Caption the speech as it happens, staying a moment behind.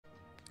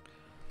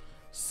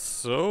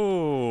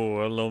So,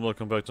 hello and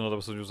welcome back to another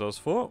episode of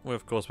EU4. We're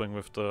of course playing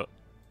with the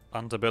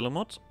Ante Bellum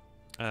mod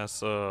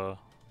as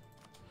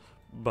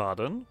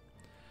Baden.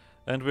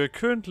 And we're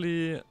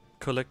currently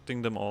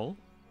collecting them all.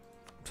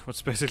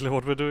 That's basically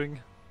what we're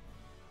doing.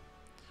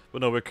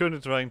 But no, we're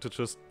currently trying to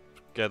just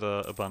get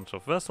a bunch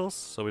of vessels,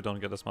 so we don't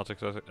get as much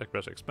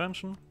aggressive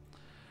expansion.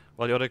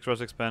 While the other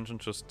aggressive expansion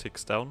just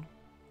ticks down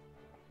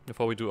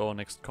before we do our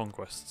next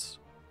conquests.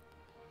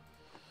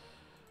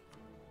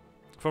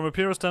 From a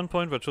pure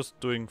standpoint, we're just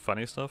doing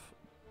funny stuff,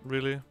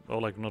 really. Or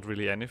like, not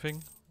really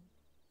anything.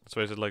 Let's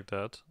face it like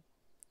that.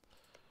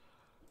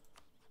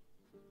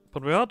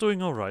 But we are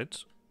doing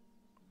alright.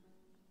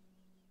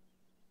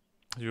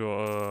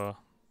 Your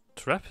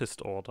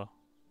Trappist order.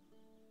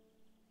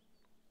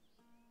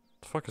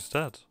 The fuck is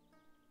that?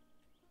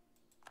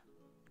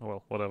 Oh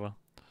well, whatever.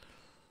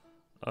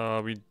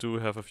 We do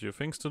have a few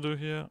things to do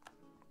here.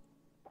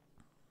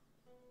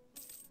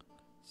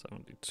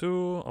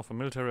 72, offer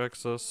military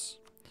access.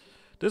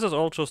 This is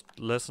all just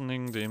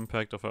lessening the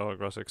impact of our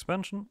aggressive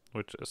expansion,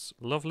 which is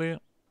lovely.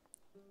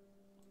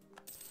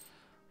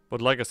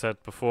 But like I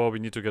said before, we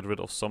need to get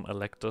rid of some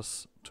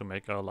electors to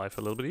make our life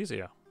a little bit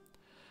easier.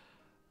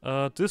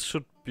 This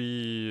should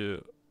be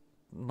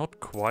not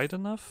quite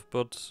enough,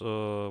 but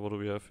what do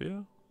we have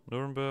here?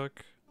 Nuremberg,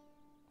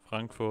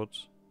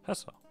 Frankfurt,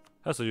 Hesse.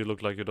 Hesse, you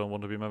look like you don't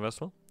want to be my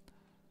vessel.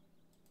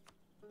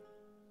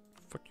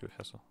 Fuck you,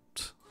 Hesse.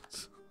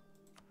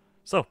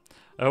 So,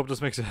 I hope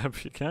this makes you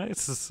happy,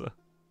 guys.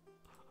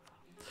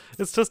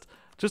 It's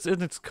just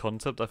in its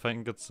concept, I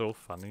think it's so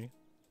funny.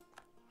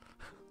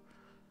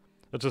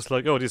 It's just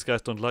like, oh, these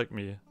guys don't like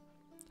me.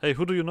 Hey,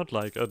 who do you not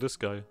like? This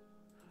guy.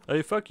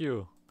 Hey, fuck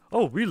you.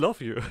 Oh, we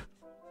love you.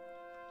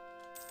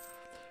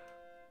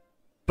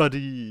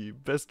 Buddy,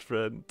 best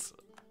friend.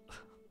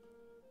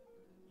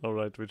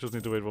 Alright, we just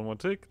need to wait one more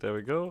tick. There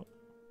we go.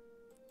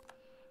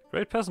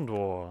 Great Peasant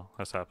War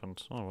has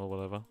happened. Oh, well,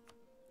 whatever.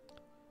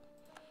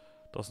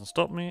 Doesn't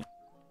stop me.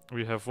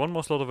 We have one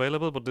more slot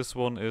available, but this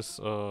one is,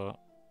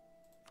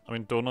 I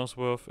mean,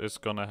 Donauwörth is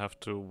gonna have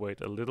to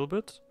wait a little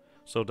bit,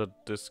 so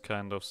that this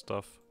kind of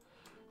stuff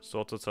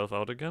sorts itself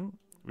out again.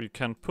 We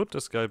can put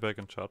this guy back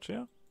in charge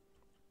here.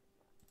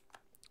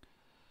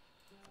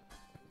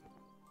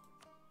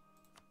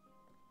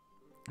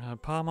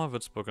 Parma,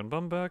 Würzburg and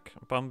Bamberg.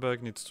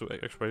 Bamberg needs to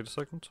wait a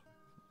second.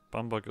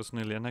 Bamberg is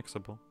nearly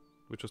annexable.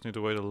 We just need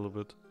to wait a little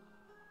bit.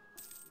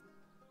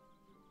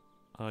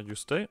 You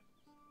stay.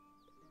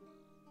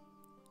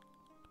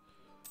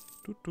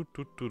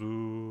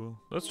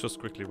 Let's just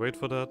quickly wait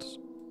for that.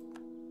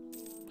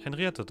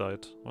 Henriette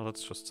died. Well,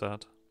 that's just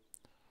sad.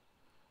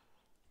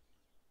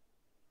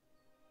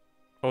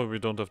 Oh, we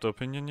don't have the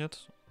opinion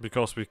yet?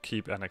 Because we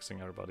keep annexing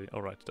everybody.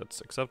 Alright,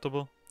 that's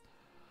acceptable.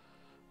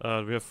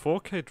 We have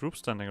 4k troops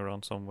standing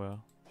around somewhere.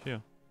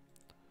 Here.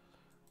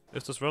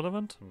 Is this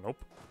relevant?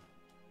 Nope.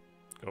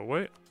 Go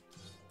away.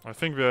 I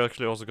think we're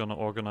actually also gonna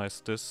organize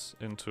this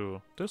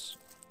into this.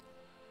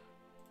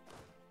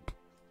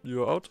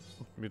 You're out.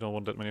 We don't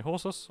want that many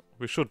horses.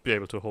 We should be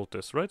able to hold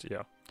this, right?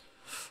 Yeah.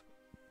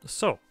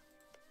 So.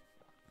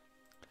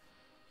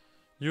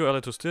 You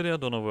allied to Styria,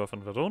 Donauwörth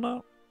and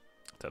Verona.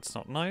 That's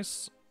not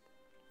nice.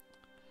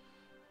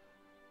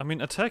 I mean,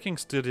 attacking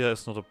Styria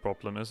is not a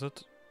problem, is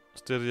it?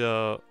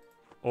 Styria,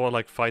 or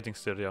like fighting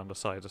Styria on the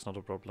side is not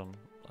a problem.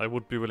 I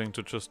would be willing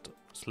to just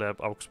slap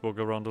Augsburg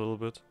around a little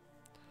bit.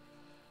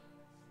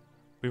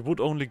 We would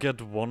only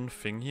get one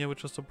thing here,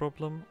 which is the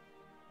problem.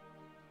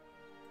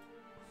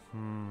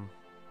 And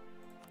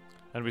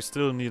we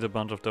still need a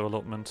bunch of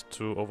development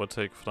to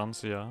overtake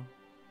Francia.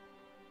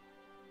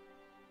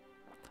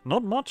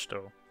 Not much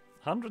though.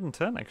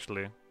 110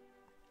 actually.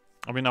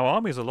 I mean, our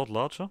army is a lot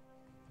larger.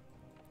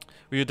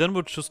 We then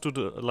would just do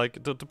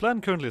the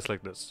plan currently is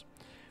like this.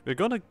 We're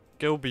gonna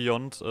go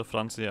beyond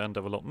Francia and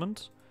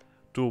development,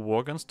 do a war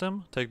against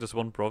them, take this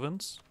one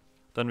province,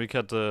 then we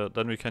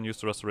can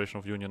use the restoration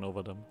of union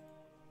over them.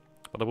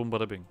 Bada boom,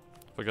 bada bing.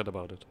 Forget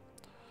about it.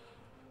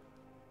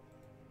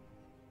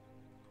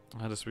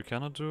 This we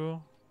cannot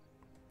do.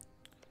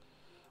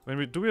 I mean,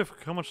 we do have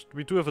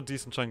we do have a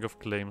decent chunk of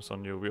claims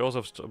on you. We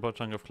also have a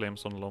chunk of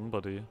claims on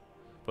Lombardy,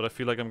 but I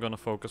feel like I'm gonna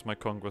focus my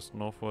conquest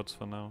northwards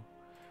for now.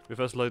 With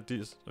us like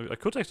these, I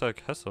could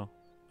attack Hesse,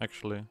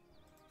 actually.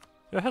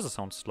 Yeah, Hesse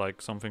sounds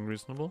like something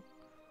reasonable.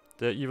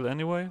 They're evil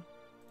anyway.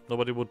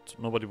 Nobody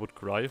would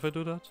cry if I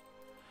do that.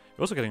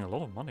 You're also getting a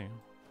lot of money.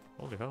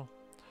 Holy hell.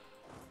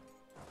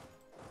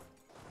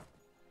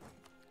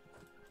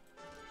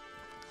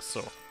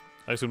 So.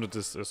 I assume that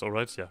this is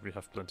alright. Yeah, we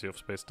have plenty of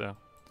space there.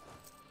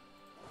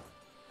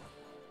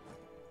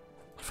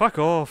 Fuck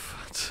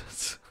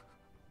off!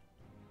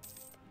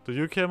 Do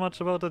you care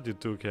much about that? You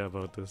do care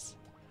about this.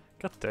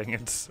 God dang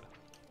it.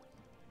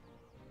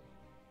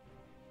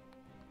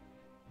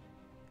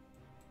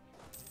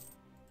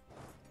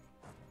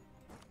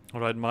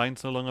 Alright,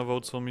 Mainz no longer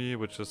votes for me,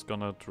 which is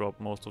gonna drop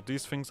most of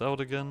these things out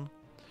again.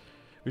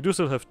 We do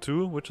still have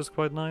 2, which is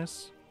quite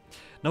nice.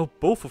 Now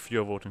both of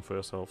you are voting for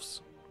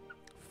yourselves.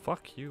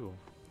 Fuck you.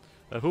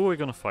 Who are we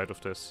gonna fight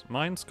with this?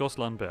 Mainz,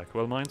 Goslar and Berg.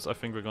 Well, Mainz, I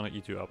think we're gonna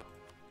eat you up.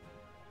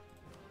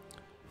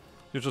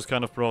 You just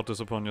kind of brought this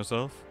upon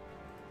yourself.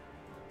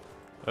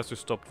 As you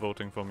stopped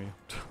voting for me.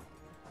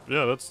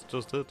 Yeah, that's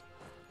just it.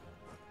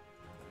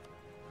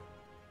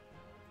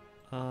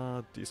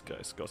 These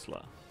guys,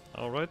 Goslar.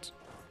 Alright.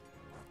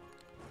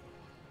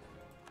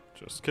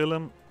 Just kill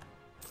him.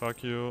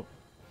 Fuck you.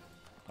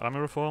 Army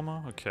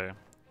Reformer? Okay.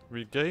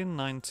 We gain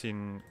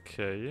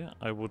 19k.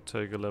 I would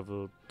take a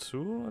level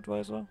 2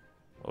 advisor.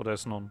 Oh,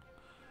 there's none.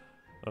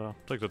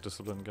 Take the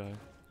discipline guy.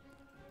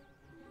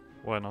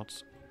 Why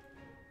not?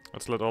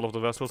 Let's let all of the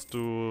vessels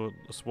do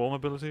swarm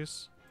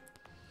abilities.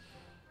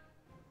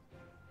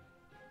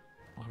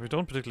 We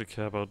don't particularly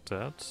care about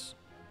that.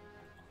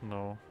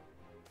 No.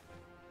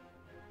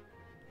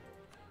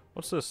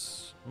 What's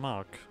this?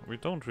 Mark. We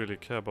don't really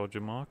care about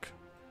you, Mark.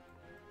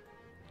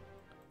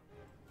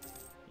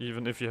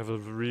 Even if you have a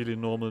really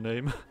normal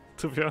name,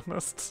 to be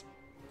honest.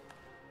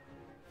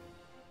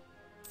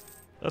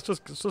 It's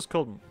just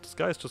called... This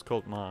guy's just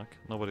called Mark.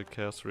 Nobody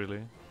cares,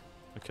 really.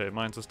 Okay,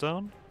 Mainz is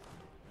down.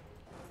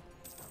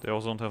 They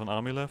also don't have an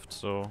army left,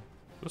 so...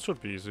 This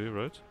should be easy,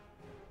 right?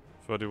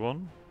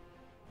 31.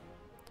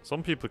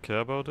 Some people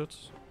care about it,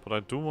 but I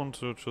do want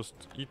to just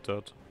eat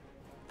that.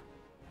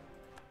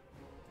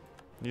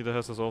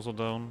 Niederhesse is also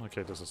down.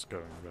 Okay, this is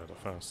going rather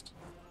fast.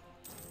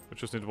 We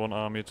just need one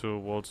army to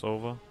waltz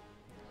over.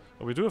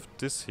 Oh, we do have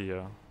this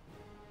here.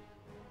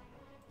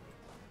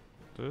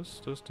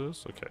 This.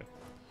 Okay.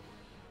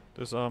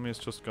 This army is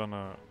just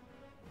gonna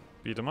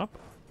beat them up.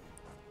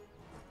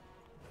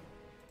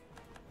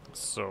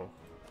 So.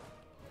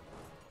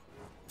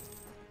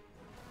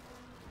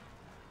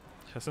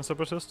 Hessian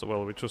Separatist?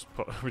 Well, we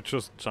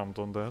just jumped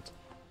on that.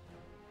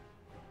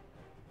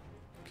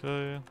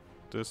 Okay.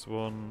 This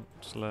one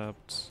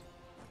slapped.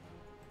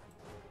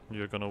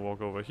 You're gonna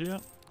walk over here.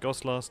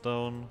 Goslar's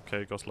down.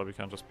 Okay, Goslar, we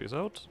can just peace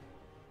out.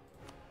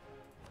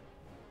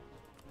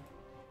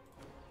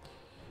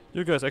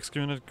 You guys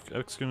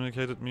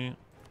excommunicated me.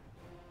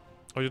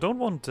 Oh, you don't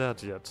want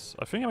that yet.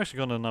 I think I'm actually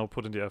gonna now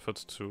put in the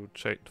effort to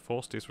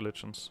force these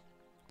religions.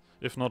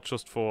 If not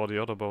just for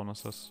the other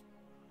bonuses.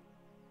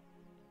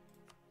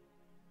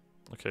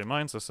 Okay,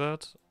 Mainz is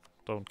set.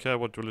 Don't care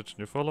what religion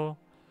you follow.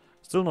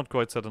 Still not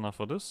quite set enough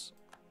for this.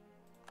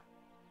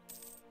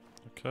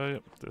 Okay,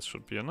 this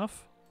should be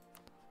enough.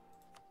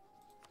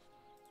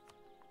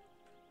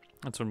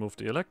 Let's remove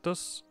the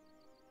electors.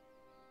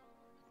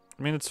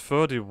 I mean, it's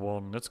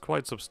 31. It's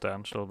quite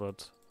substantial,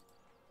 but...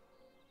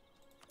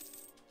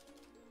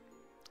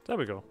 There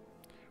we go.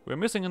 We're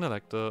missing an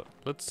elector.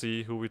 Let's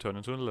see who we turn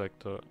into an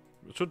elector.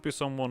 It should be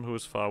someone who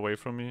is far away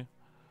from me.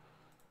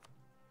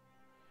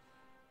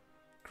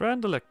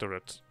 Grand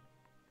Electorate.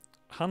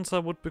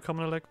 Hansa would become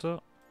an elector,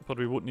 but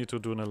we would need to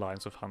do an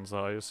alliance with Hansa,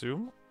 I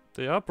assume.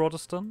 They are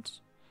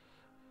Protestant.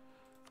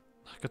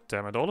 God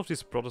damn it, all of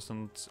these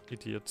Protestant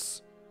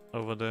idiots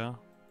over there.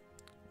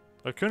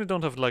 I currently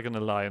don't have like an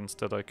alliance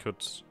that I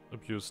could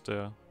abuse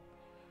there.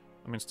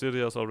 I mean,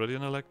 Styria is already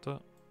an elector.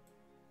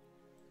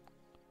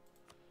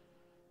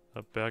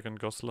 Berg and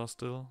Goslar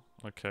still.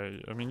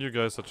 Okay, I mean, you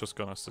guys are just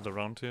gonna sit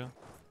around here.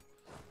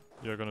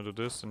 You're gonna do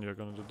this and you're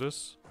gonna do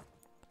this.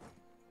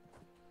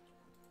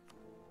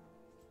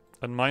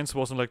 And Mainz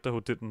was an elector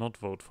who did not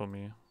vote for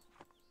me.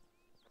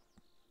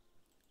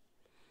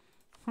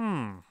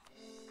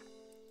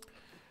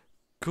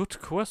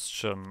 Good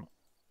question.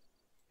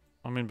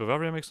 I mean,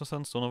 Bavaria makes no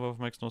sense, Donauwörth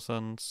makes no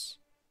sense.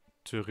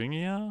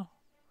 Thuringia?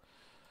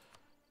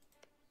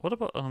 What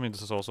about... I mean,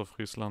 this is also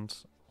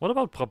Friesland. What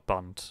about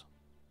Brabant?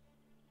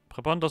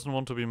 Brabant doesn't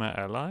want to be my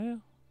ally?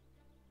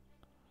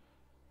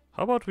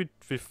 How about we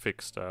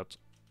fix that?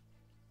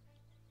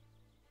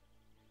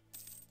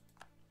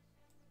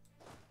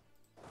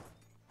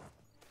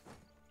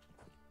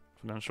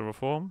 Financial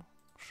reform?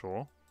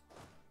 Sure.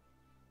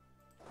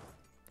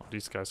 Oh,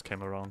 these guys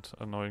came around,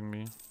 annoying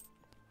me.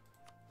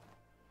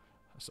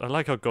 I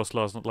like how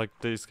Goslar is not like,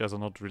 these guys are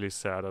not really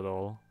sad at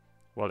all.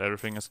 While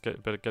everything is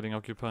getting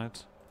occupied.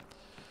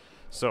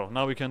 So,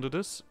 now we can do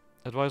this.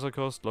 Advisor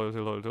cost, loyalty,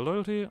 loyalty,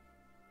 loyalty.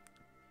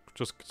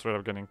 Just straight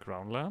up getting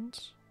crown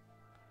land.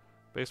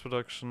 Base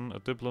production, a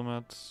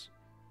diplomat.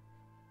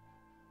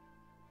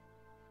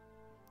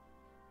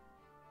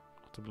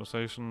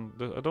 Diplomatization.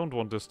 I don't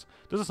want this.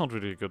 This is not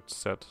really a good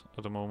set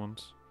at the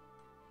moment.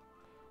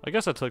 I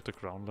guess I take the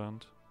crown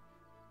land.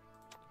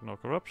 No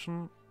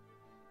corruption.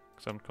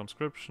 Exempt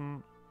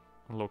conscription.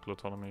 And local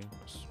autonomy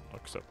is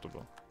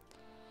acceptable.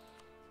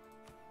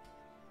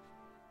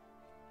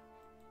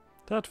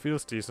 That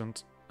feels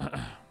decent.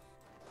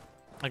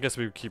 I guess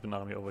we keep an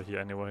army over here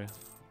anyway.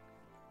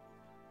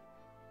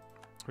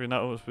 We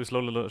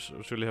slowly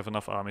surely have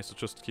enough armies to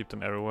just keep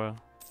them everywhere.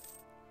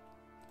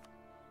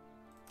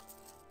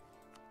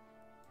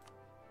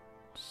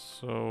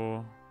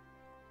 So,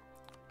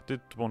 I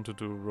did want to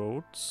do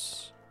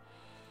roads.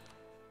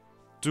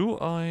 Do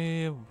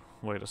I...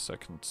 Wait a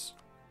second.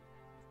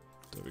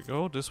 There we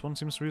go, this one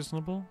seems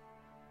reasonable.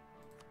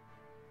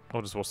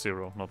 Oh, this was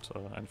 0, not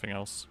anything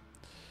else.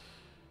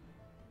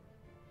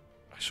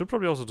 I should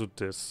probably also do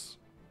this.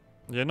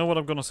 Yeah, you know what,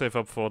 I'm gonna save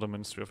up for the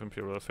Ministry of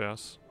Imperial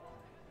Affairs.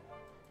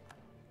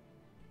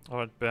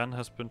 Alright, Bern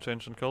has been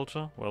changed in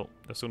culture. Well,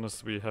 as soon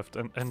as we have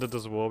ended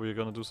this war, we're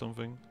gonna do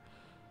something.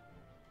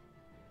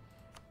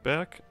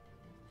 Berg.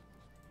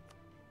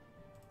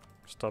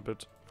 Stop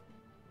it.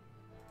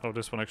 Oh,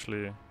 this one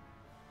actually...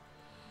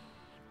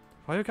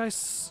 Why are you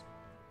guys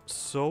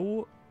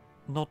so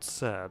not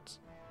sad?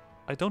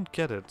 I don't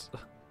get it.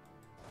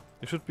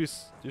 You should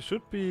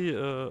be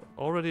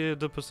already in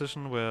the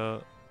position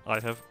where I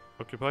have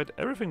occupied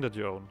everything that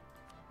you own.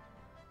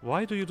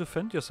 Why do you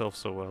defend yourself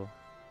so well?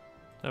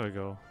 There we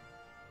go.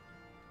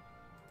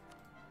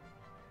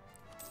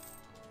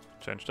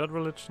 Change that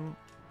religion.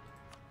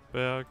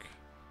 Berg.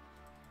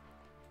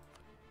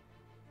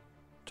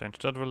 Change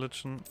that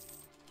religion.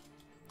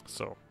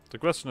 So, the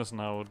question is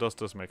now, does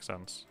this make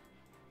sense?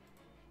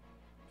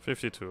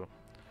 52.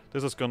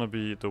 This is gonna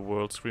be the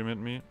world screaming at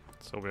me,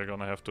 so we're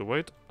gonna have to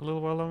wait a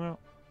little while longer.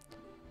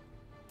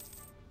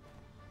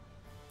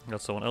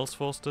 Let someone else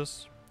force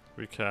this.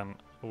 We can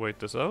wait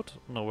this out,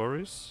 no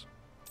worries.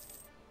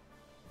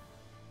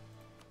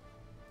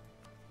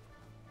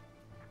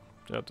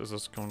 Yeah, this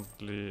is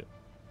currently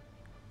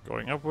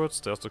going upwards.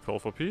 There's the call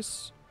for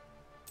peace.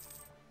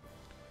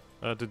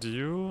 Did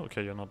you...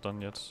 Okay, you're not done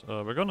yet.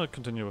 We're gonna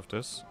continue with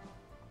this.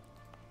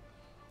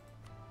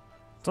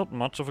 It's not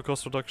much of a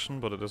cost reduction,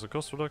 but it is a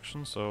cost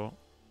reduction, so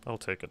I'll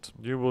take it.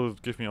 You will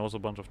give me also a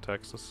bunch of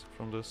taxes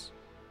from this.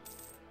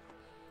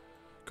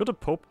 Could the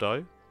Pope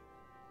die?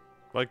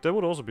 Like, that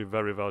would also be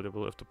very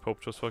valuable if the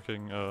Pope just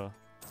fucking,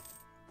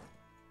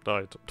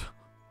 died.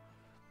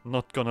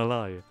 Not gonna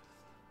lie.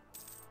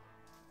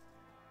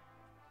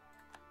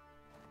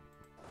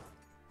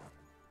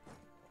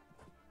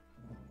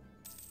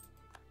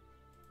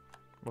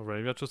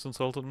 Moravia just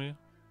insulted me.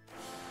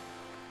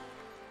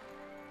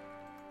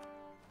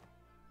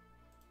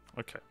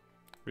 Okay.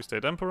 We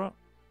stayed Emperor.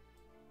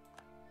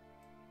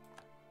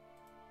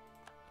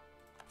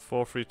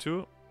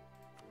 432.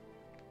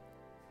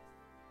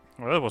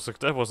 Well, that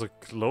was a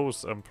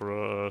close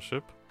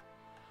Emperorship.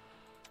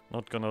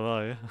 Not gonna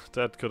lie.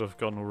 That could have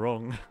gone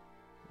wrong.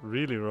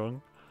 Really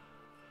wrong.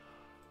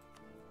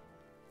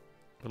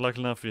 But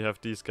luckily enough we have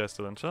these guys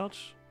still in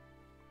charge.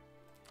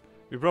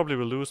 We probably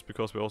will lose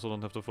because we also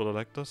don't have the full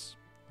electors.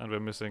 And we're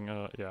missing,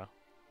 yeah.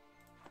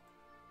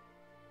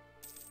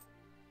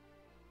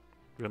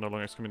 We are no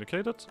longer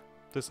excommunicated.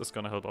 This is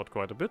gonna help out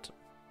quite a bit.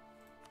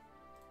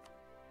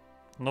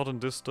 Not in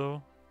this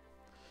though.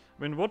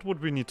 I mean, what would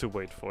we need to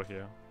wait for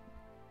here?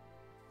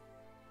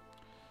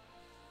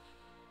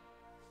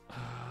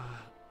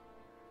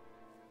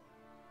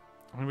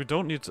 I mean, we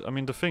don't need... I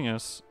mean, the thing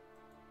is,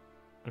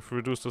 if we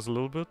reduce this a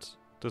little bit,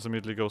 this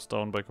immediately goes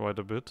down by quite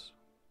a bit.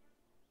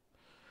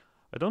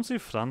 I don't see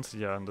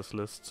Francia in this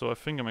list, so I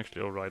think I'm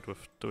actually alright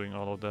with doing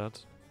all of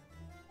that.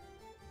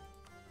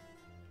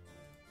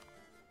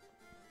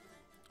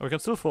 Oh, we can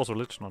still force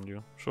religion on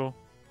you, sure.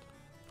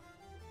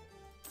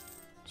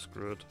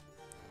 Screw it.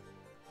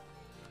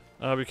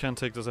 We can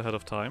take this ahead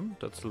of time,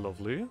 that's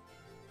lovely.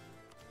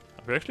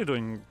 We're actually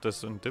doing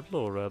this in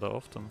Diplo rather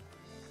often.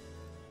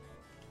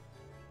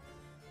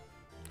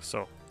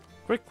 So,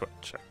 quick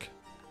check.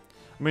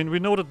 I mean, we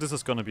know that this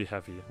is gonna be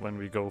heavy when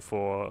we go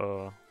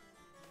for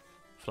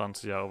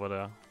Francia over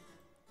there.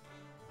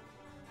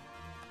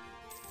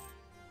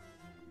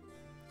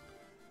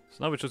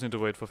 So now we just need to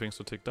wait for things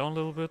to tick down a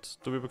little bit.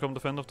 Do we become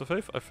Defender of the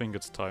Faith? I think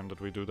it's time that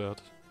we do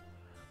that.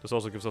 This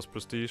also gives us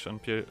prestige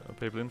and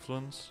papal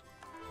influence.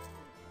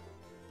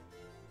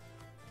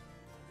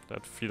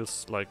 That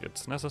feels like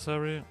it's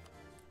necessary.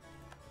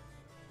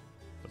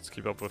 Let's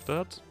keep up with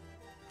that.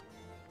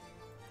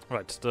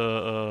 Right,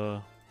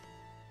 the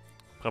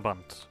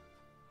Brabant.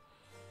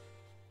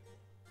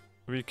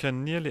 We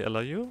can nearly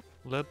ally you.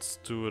 Let's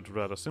do it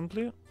rather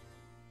simply.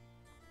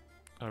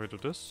 We do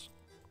this.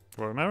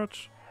 Royal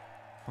marriage.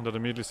 And that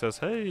immediately says,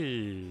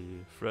 hey,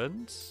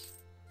 friends.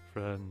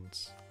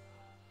 Friends.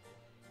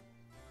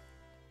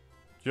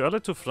 You're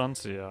allied to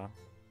Francia.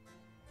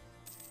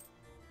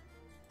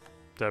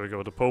 There we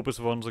go. The Pope is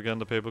once again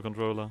the papal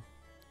controller.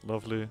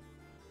 Lovely.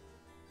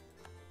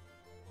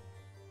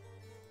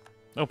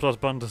 Oh, plus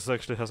Bandes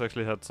has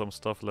actually had some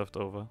stuff left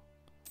over.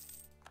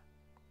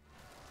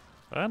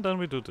 And then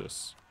we do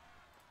this.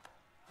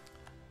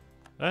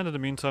 And in the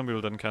meantime, we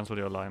will then cancel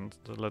the alliance,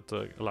 let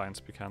the alliance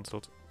be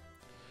cancelled.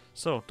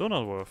 So,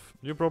 Donauwörth,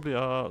 you probably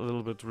are a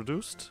little bit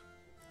reduced.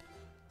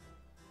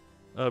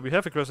 We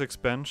have aggressive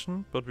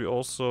expansion, but we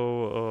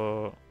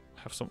also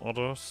have some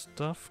other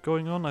stuff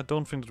going on. I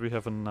don't think that we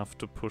have enough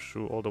to push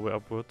you all the way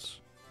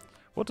upwards.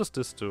 What does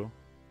this do?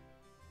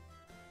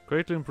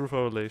 Greatly improve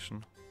our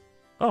relation.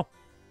 Oh!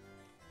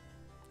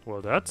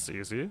 Well, that's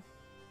easy.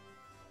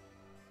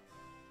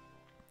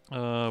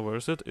 Where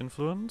is it?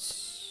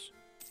 Influence?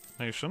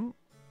 Nation?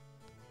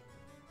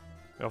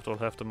 We after all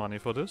have the money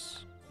for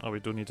this. Oh, we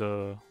do need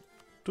a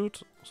dude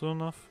soon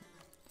enough.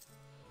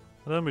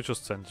 And then we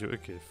just send you a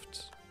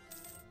gift.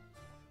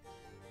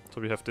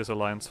 So we have this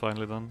alliance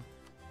finally done.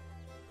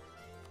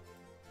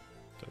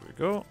 There we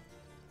go.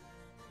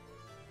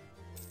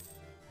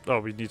 Oh,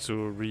 we need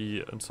to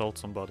re-insult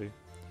somebody.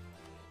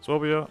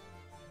 Swabia.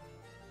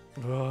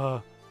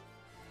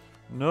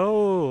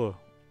 No!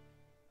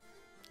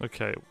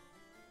 Okay.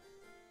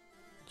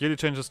 Yearly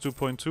changes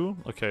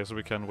 2.2? Okay, so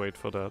we can wait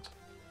for that.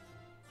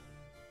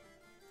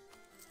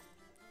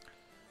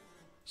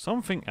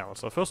 Something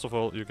else. First of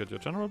all, you get your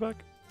general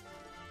back.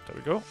 There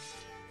we go.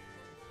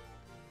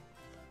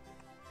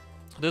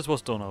 This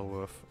was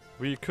Donauwörth.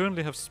 We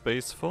currently have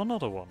space for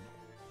another one.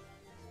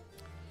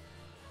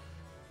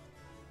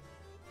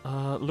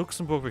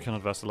 Luxembourg we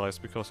cannot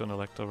vassalize because you're an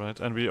elector, right?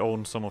 And we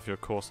own some of your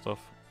core stuff.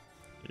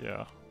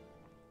 Yeah.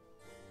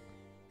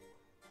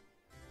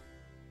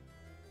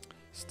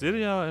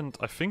 Styria, and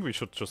I think we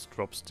should just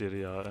drop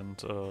Styria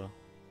and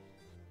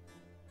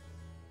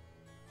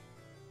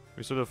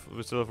we still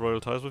have royal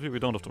ties with you? We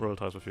don't have royal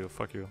ties with you.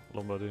 Fuck you,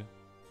 Lombardy.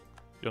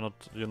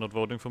 You're not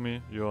voting for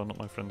me, you are not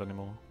my friend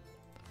anymore.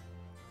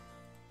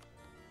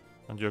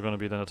 And you're gonna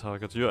be then a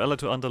target. You're allied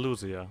to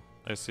Andalusia,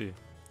 I see.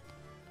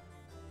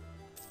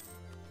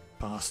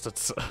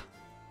 Bastards.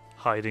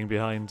 Hiding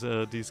behind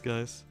these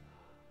guys.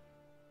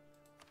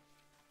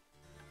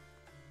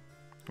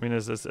 I mean,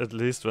 it's at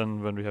least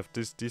when we have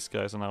these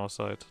guys on our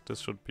side, this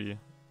should be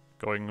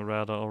going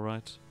rather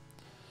alright.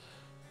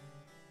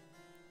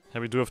 Yeah,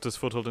 we do have this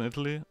foothold in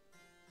Italy.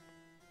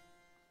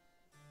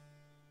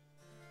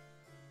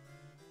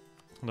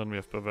 And then we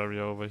have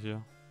Bavaria over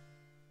here.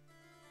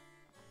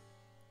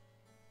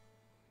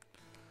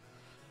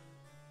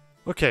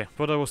 Okay,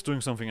 but I was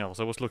doing something else.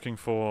 I was looking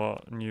for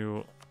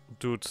new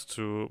dudes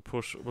to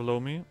push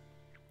below me.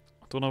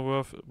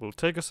 Donauwörth will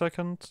take a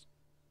second.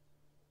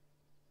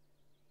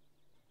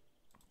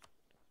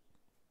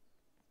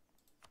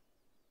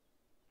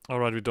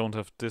 Alright, we don't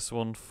have this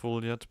one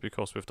full yet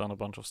because we've done a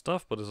bunch of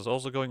stuff, but this is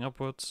also going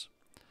upwards.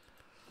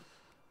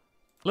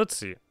 Let's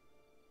see.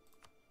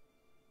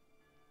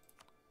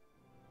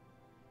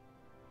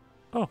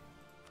 Oh.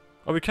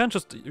 Oh, we can't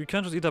just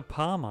either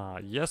Parma.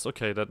 Yes,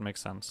 okay, that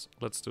makes sense.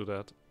 Let's do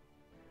that.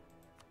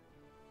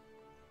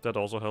 That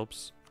also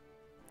helps.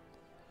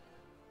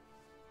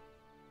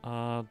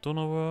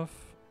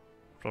 Donauwörth.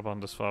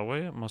 Brabant is far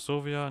away.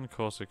 Masovia and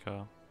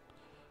Corsica.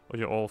 Oh,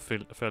 you're all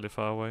fairly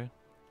far away.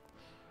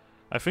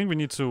 I think we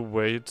need to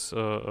wait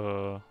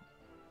a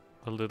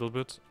little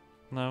bit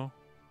now.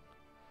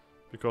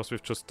 Because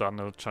we've just done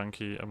a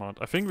chunky amount.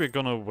 I think we're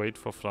gonna wait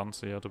for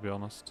Francia, to be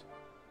honest.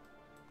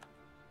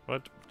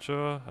 Right,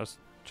 Chur has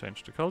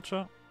changed the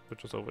culture,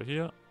 which is over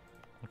here.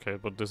 Okay,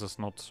 but this is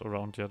not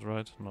around yet,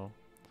 right? No.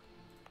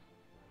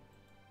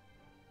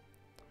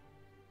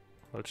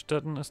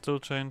 Waldstätten is still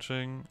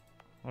changing.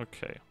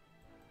 Okay.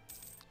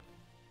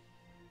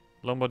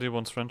 Lombardy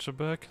wants friendship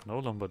back? No,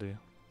 Lombardy.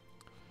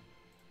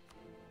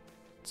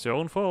 It's your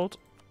own fault.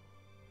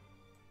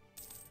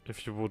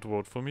 If you would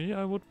vote for me,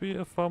 I would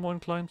be far more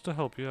inclined to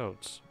help you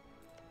out.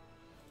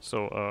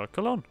 So,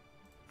 Cologne.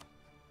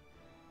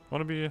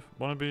 Wanna be...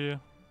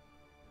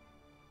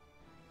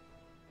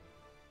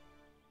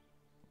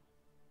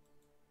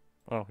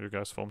 Oh, you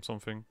guys formed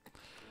something.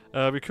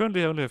 We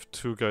currently only have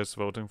 2 guys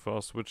voting for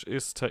us, which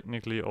is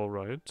technically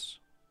alright.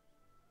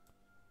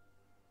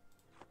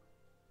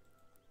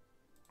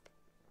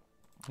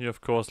 You,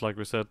 of course, like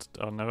we said,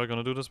 are never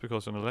gonna do this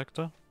because you're an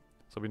elector.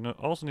 So we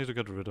also need to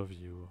get rid of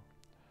you.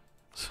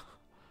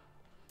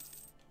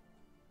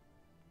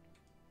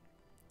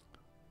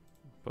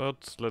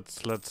 But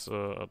let's let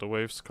the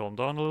waves calm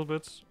down a little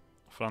bit.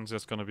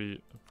 Francia's gonna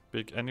be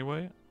big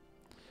anyway.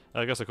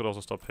 I guess I could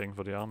also stop paying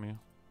for the army.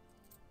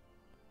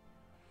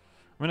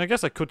 I mean, I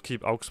guess I could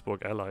keep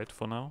Augsburg allied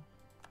for now.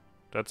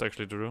 That's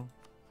actually true.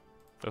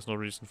 There's no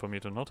reason for me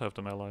to not have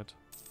them allied.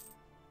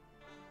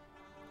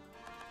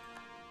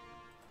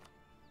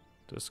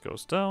 This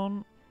goes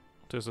down.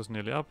 This is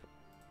nearly up.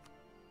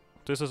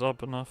 This is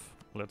up enough.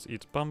 Let's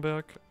eat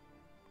Bamberg.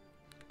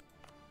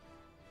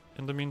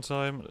 In the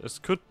meantime, it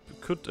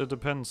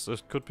depends.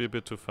 It could be a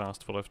bit too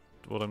fast for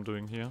what I'm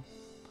doing here.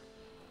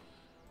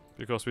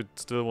 Because we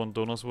still want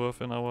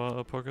Donauwörth in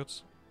our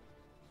pockets.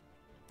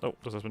 Oh,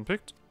 this has been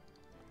picked.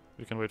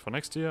 We can wait for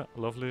next year.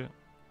 Lovely.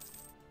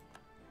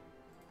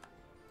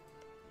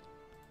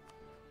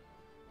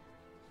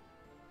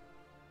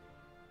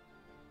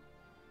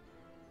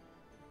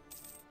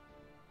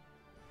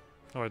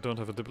 Oh, I don't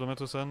have a diplomat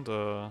to send.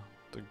 The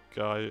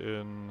guy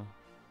in...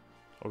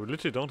 Oh, we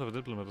literally don't have a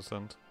diplomat to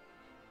send.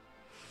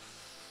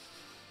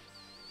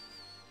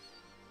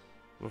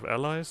 With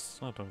allies?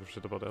 I don't give a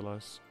shit about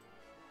allies.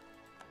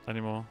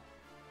 Anymore.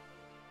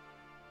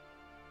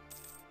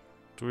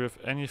 Do we have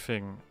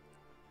anything?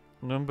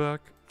 Nuremberg?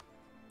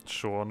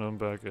 Sure,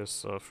 Nuremberg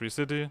is a free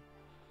city.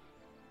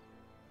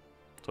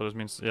 So this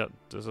means, yeah,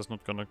 this is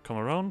not gonna come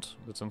around.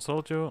 Let's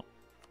insult you.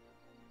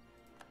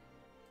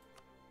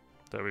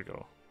 There we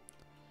go.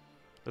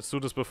 Let's do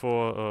this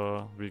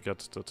before we get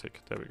the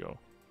tick. There we go.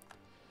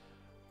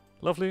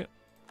 Lovely.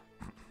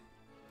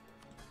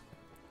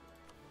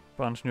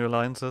 Bunch new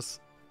alliances.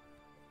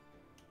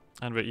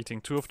 And we're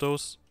eating 2 of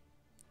those.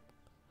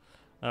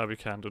 We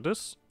can do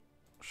this.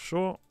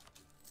 Sure.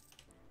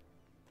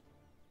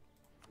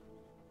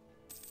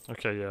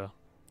 Okay, yeah.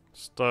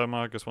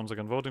 Steiermark is once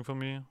again voting for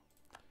me.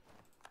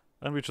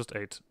 And we just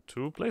ate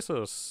 2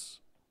 places.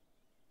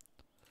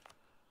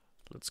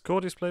 Let's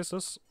core these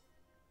places.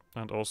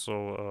 And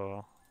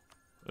also,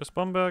 is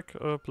Bamberg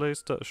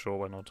placed there? Sure,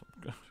 why not?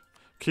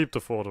 Keep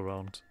the fort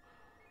around.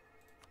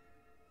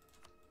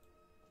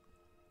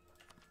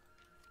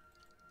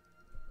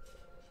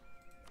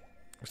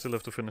 We still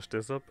have to finish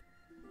this up,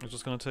 which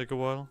is gonna take a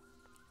while.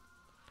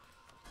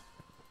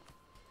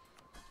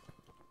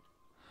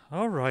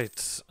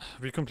 Alright,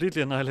 we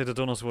completely annihilated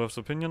Donnersworth's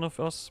opinion of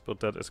us, but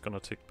that is gonna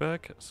tick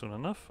back soon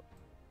enough.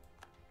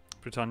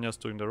 Britannia's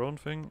doing their own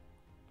thing.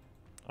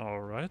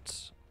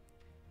 Alright.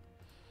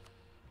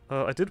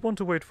 I did want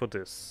to wait for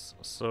this,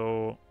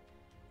 so...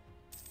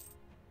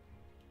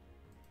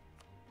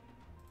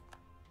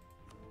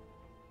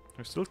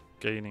 We're still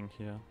gaining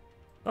here.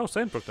 Oh,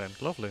 Saint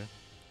proclaimed, lovely.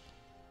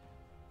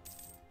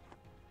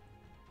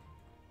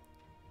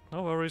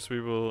 No worries,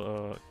 we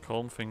will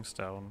calm things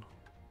down.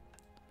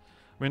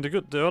 I mean,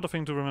 the other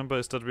thing to remember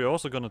is that we're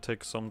also gonna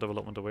take some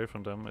development away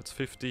from them. It's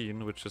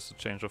 15, which is a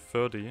change of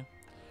 30.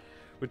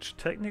 Which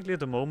technically at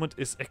the moment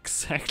is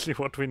exactly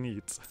what we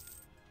need.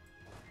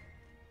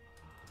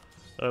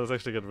 Let's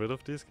actually get rid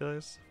of these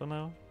guys for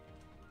now.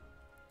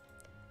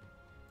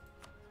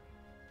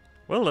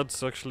 Well,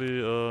 that's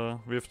actually,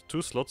 we have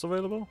 2 slots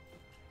available.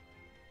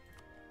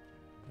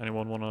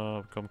 Anyone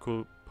wanna become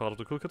part of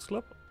the Cool Kids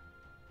Club?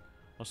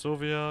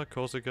 Masovia,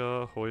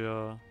 Corsica,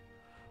 Hoya,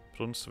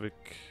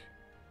 Brunswick.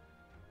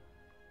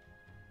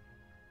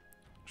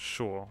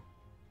 Sure.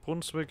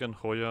 Brunswick and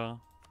Hoya.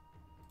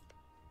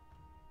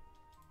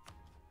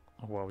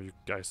 Oh, wow, you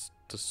guys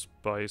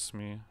despise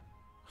me.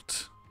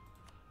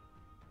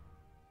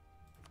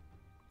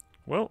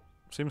 Well,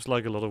 seems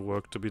like a lot of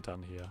work to be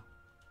done here.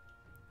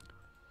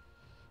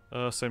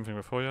 Same thing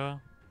with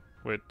Hoya.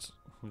 Wait,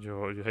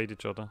 you hate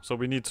each other. So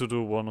we need to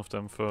do one of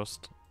them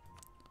first.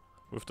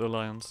 With the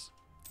alliance.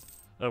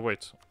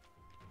 Wait.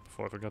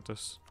 Before I forget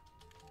this.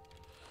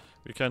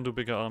 We can do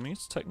bigger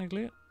armies,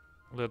 technically.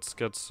 Let's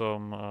get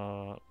some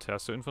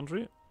Tercio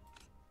infantry.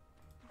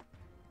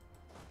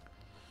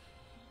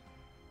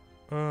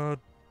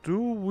 Do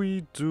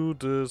we do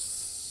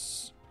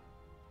this?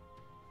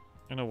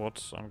 You know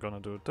what? I'm gonna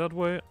do it that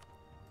way.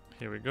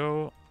 Here we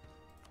go.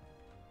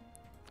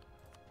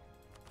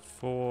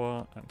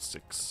 4 and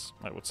 6,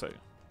 I would say.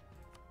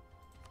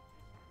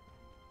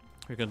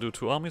 We can do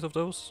 2 armies of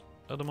those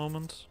at the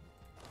moment.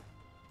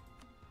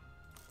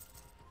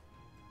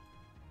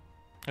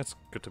 It's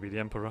good to be the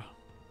Emperor.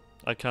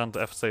 I can't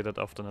say that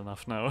often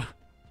enough now.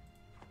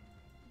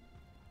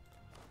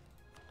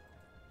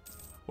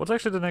 What's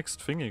actually the next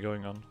thingy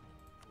going on?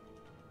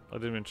 I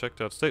didn't even check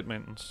that. State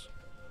maintenance.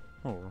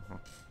 Oh,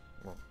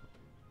 well,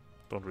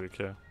 don't really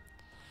care.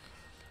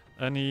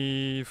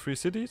 Any free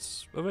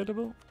cities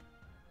available?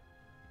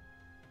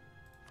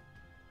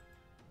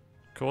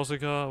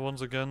 Corsica,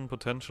 once again,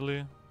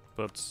 potentially,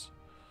 but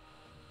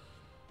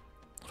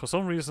for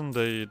some reason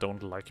they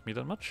don't like me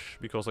that much,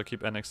 because I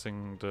keep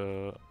annexing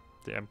the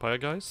Empire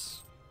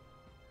guys.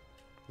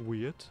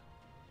 Weird.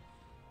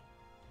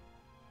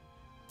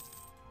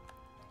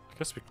 I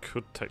guess we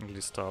could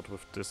technically start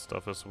with this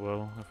stuff as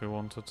well, if we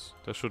wanted.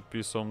 There should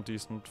be some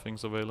decent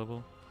things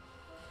available.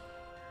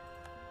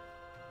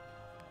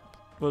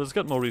 Well, it's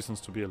got more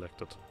reasons to be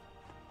elected,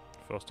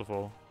 first of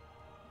all.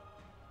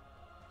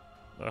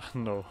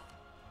 No.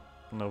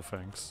 No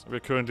thanks. We're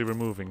currently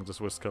removing the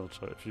Swiss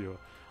culture, if you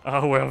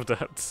are aware of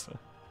that.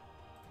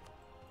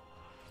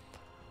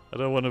 I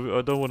don't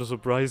want to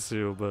surprise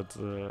you, but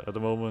at the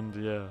moment,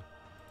 yeah.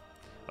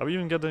 Are we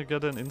even gonna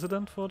get an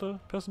incident for the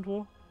peasant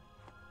war?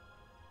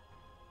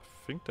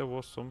 I think there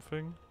was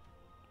something.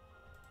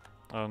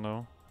 I don't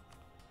know.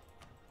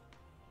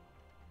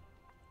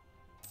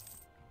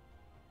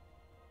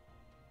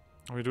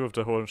 We do have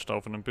the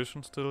Hohenstaufen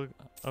ambition still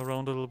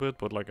around a little bit,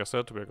 but like I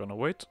said, we're gonna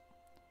wait.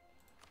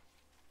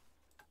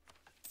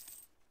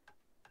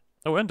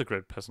 Oh, and the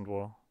Great Peasant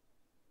War.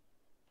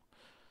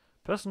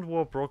 Peasant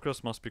War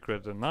progress must be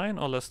greater than 9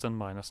 or less than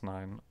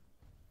 -9.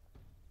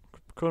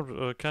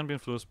 Can be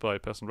influenced by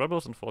peasant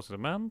rebels and forcing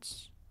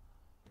demands.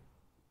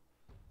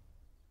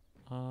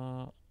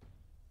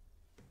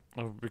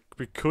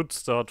 We could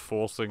start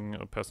forcing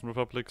peasant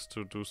republics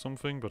to do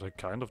something, but I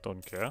kind of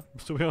don't care,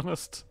 to be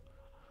honest.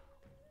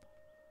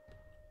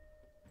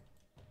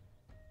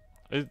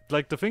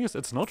 Like, the thing is,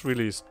 it's not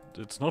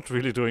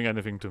really doing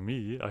anything to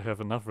me. I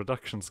have enough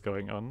reductions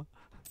going on.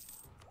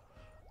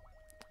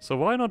 So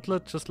why not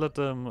just let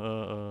them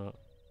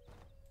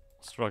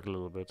struggle a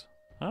little bit,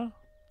 huh?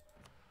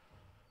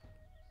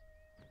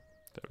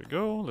 There we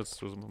go. Let's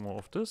do some more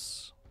of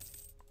this.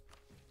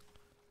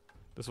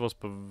 This was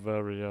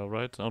Bavaria,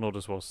 right? Oh no,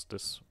 this was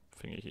this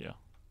thingy here.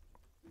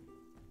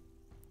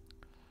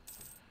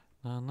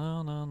 Na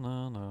na na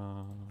na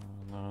na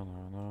na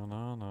na na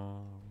na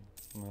na.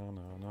 No,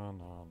 no, no,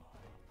 no, no.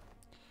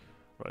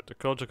 Right, the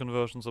culture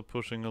conversions are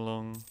pushing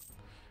along.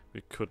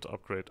 We could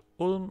upgrade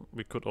Ulm.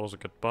 We could also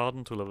get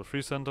Baden to level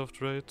 3 center of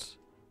trade,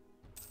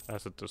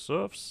 as it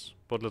deserves.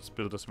 But let's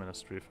build this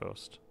ministry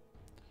first.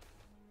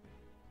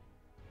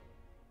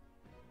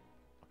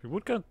 We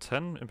would get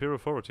 10 Imperial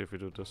Authority if we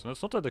do this, and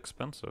it's not that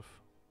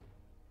expensive.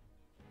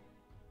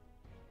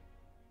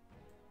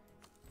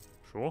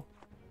 Sure.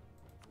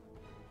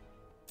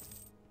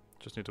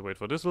 Just need to wait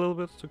for this a little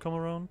bit to come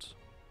around.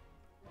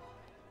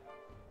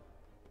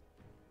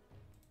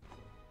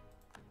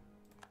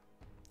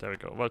 There we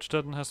go.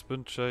 Waldstätten has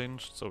been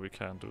changed, so we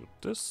can do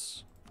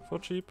this for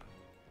cheap.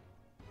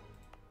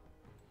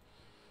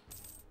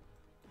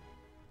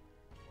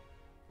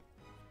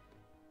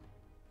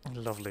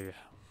 Lovely.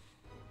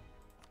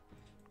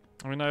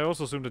 I mean, I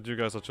also assume that you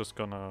guys are just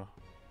gonna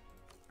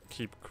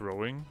keep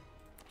growing,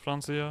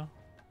 Francia.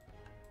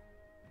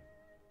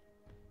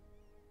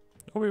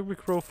 Oh, we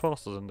grow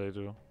faster than they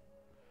do.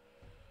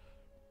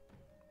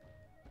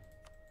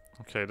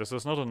 Okay, this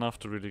is not enough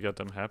to really get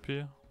them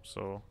happy,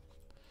 so...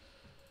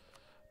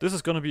 This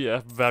is gonna be a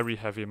very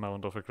heavy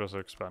amount of aggressive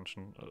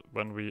expansion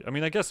when we... I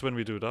mean, I guess when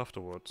we do it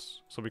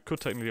afterwards. So we could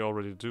technically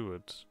already do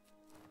it.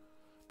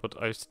 But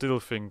I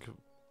still think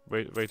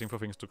waiting for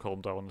things to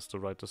calm down is the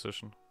right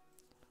decision.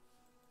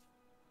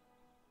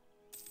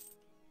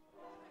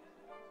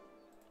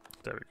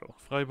 There we go.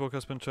 Freiburg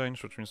has been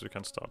changed, which means we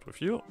can start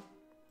with you.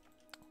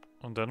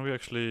 And then we're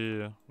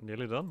actually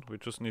nearly done. We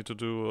just need to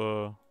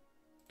do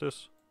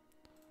this.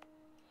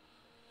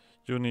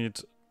 You need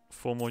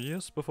 4 more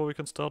years before we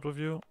can start with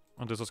you.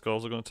 And this is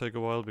also going to take a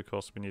while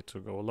because we need to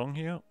go along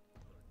here.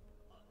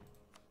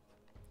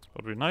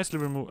 But we nicely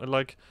remove...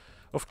 like,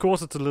 of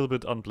course it's a little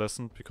bit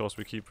unpleasant because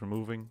we keep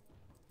removing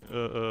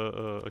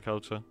a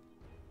culture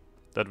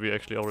that we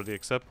actually already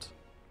accept.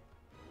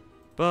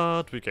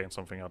 But we gain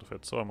something out of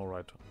it, so I'm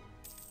alright.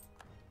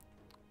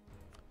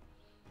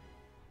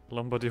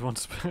 Lombardy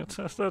wants...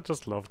 I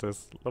just love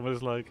this.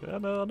 Lombardy's like, oh,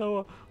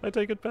 no, I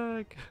take it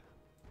back.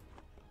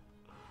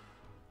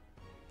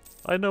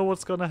 I know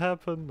what's gonna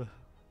happen.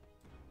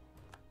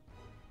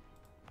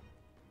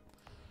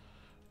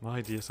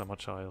 My dear summer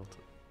child.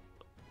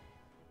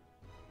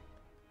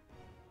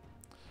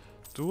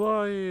 Do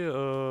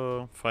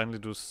I finally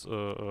do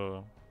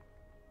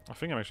I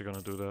think I'm actually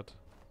gonna do that.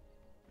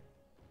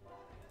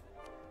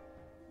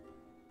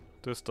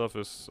 This stuff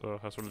is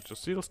has religious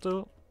seal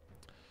still.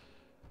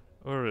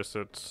 Where is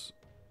it?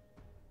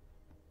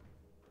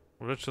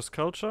 Religious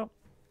culture?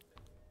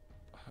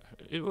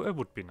 It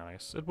would be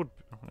nice. It would...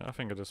 I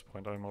think at this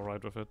point I'm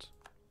alright with it.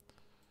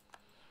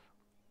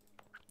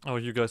 Oh,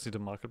 you guys need a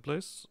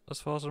marketplace, as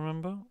far as I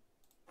remember.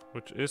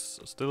 Which is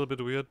still a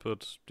bit weird,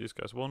 but these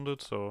guys want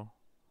it, so...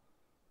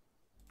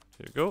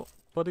 Here you go,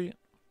 buddy.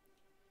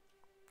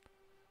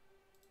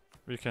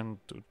 We can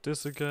do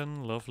this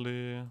again,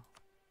 lovely.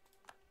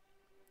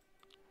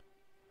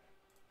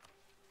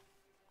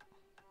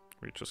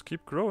 We just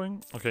keep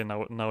growing. Okay,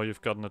 now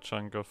you've gotten a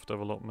chunk of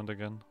development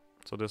again.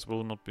 So this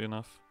will not be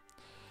enough.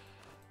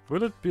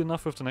 Will it be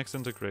enough with the next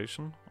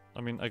integration?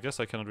 I mean, I guess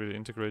I cannot really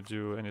integrate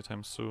you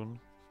anytime soon.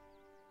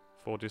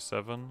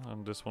 47,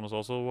 and this one is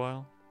also a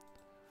while.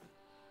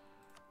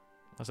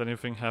 Has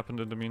anything happened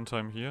in the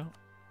meantime here?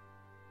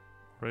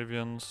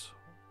 Moravians.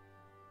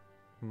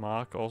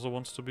 Mark also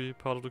wants to be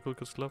part of the Cool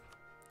Kids Club.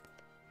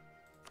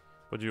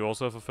 But you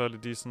also have a fairly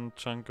decent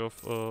chunk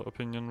of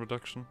opinion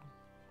reduction.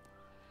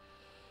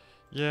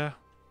 Yeah.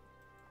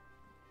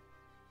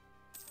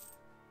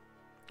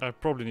 I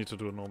probably need to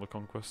do a normal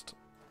conquest.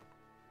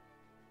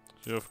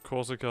 You have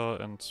Corsica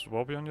and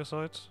Swabia on your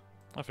side.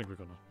 I think we're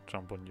gonna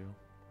jump on you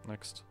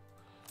next.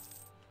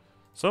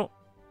 So,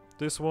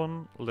 this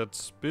one,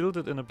 let's build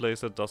it in a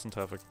place that doesn't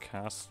have a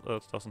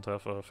doesn't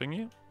have a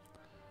thingy.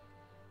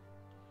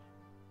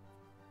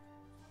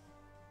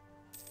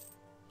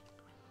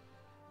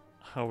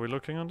 How are we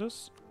looking on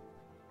this?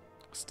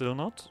 Still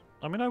not?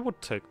 I mean, I would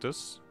take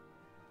this.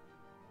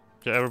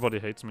 Yeah, everybody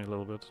hates me a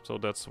little bit, so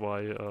that's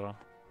why,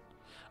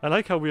 I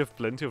like how we have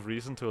plenty of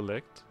reason to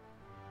elect.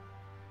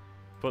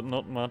 But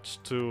not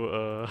much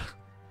to,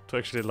 to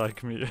actually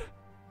like me.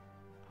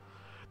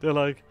 They're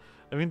like,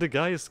 I mean, the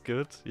guy is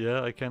good,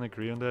 yeah, I can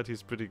agree on that,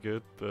 he's pretty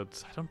good,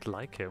 but I don't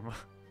like him.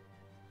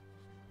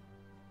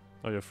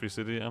 Oh, you're Free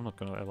City? I'm not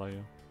gonna ally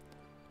you.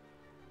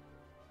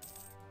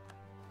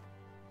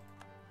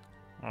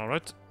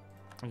 Alright,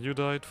 you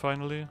died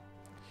finally.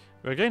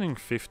 We're gaining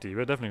 50,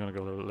 we're definitely gonna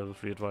go level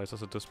 3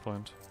 advisors at this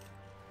point.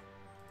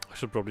 I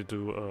should probably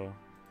do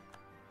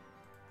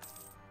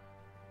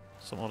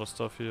some other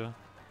stuff here.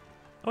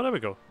 Oh, there we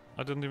go.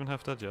 I didn't even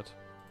have that yet.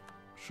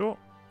 Sure.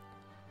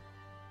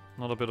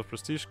 Another bit of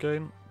prestige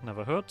gain,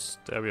 never hurts.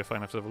 There we have fine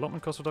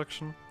development cost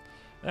reduction.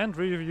 And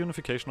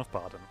reunification of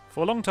Baden.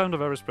 For a long time the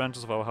various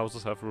branches of our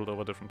houses have ruled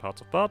over different parts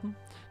of Baden.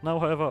 Now,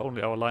 however,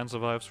 only our line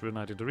survives,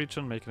 reuniting the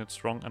region, making it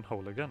strong and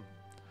whole again.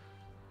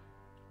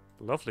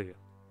 Lovely.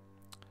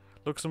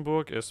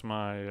 Luxembourg is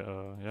my,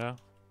 yeah.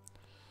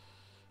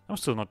 I'm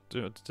still not...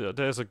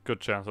 there's a good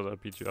chance that I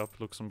beat you up,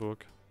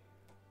 Luxembourg.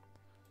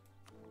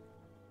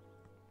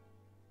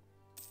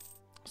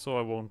 So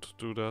I won't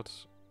do that.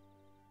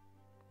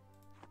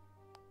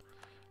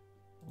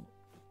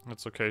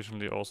 Let's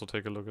occasionally also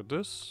take a look at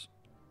this.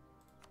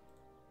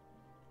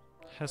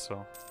 Hesse.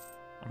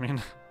 I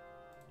mean,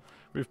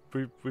 we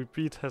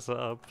beat Hesse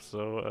up,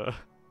 so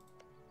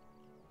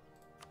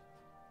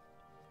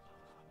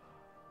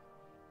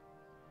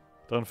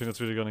don't think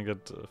it's really gonna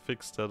get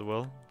fixed that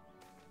well.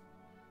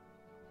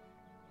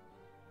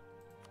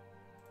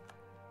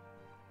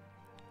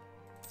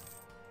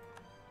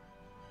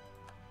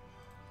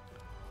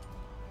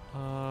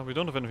 we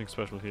don't have anything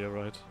special here,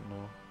 right?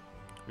 No.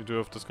 We do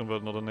have this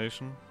convert another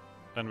nation.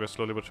 And we're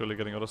slowly but surely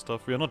getting other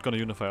stuff. We are not gonna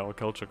unify our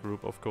culture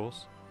group, of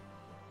course.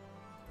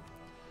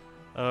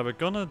 We're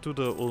gonna do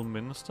the Ulm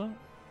Minister,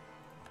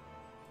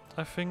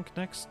 I think,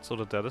 next, so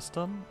that is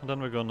done. And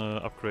then we're gonna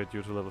upgrade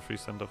you to level 3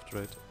 Center of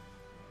Trade.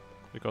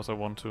 Because I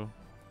want to.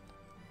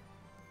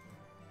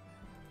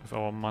 With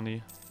our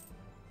money.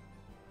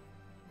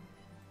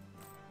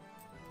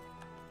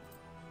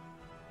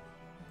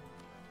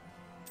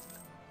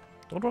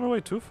 Don't run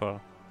away too far,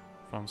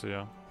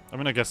 Francia. I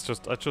mean, I guess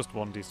I just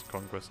won these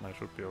conquests and I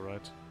should be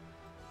alright.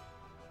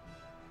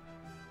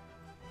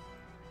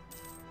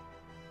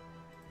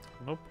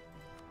 Nope.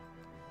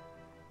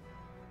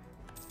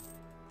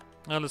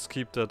 Let's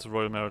keep that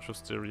royal marriage of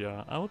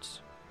Styria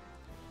out.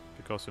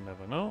 Because you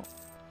never know.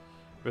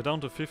 We're down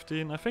to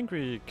 15. I think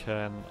we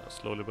can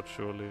slowly but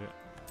surely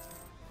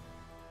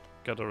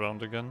get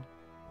around again.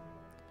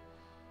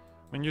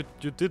 I mean, you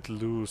did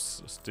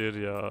lose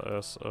Styria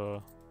as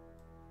a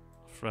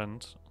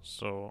friend,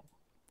 so...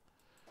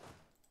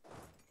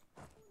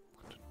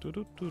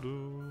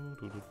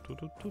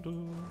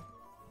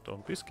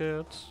 Don't be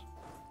scared.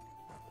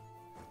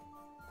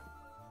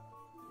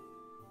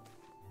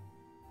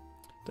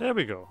 There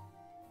we go.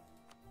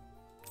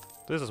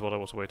 This is what I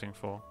was waiting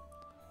for.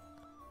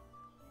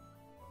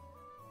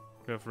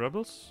 We have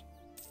rebels?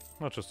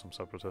 Not just some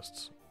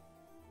separatists.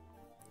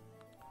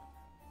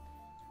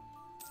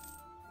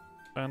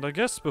 And I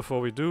guess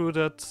before we do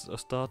that,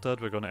 start that,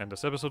 we're gonna end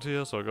this episode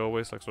here. So go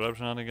away, like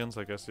shenanigans.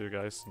 I guess see you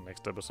guys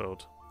next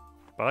episode.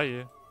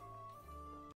 Bye!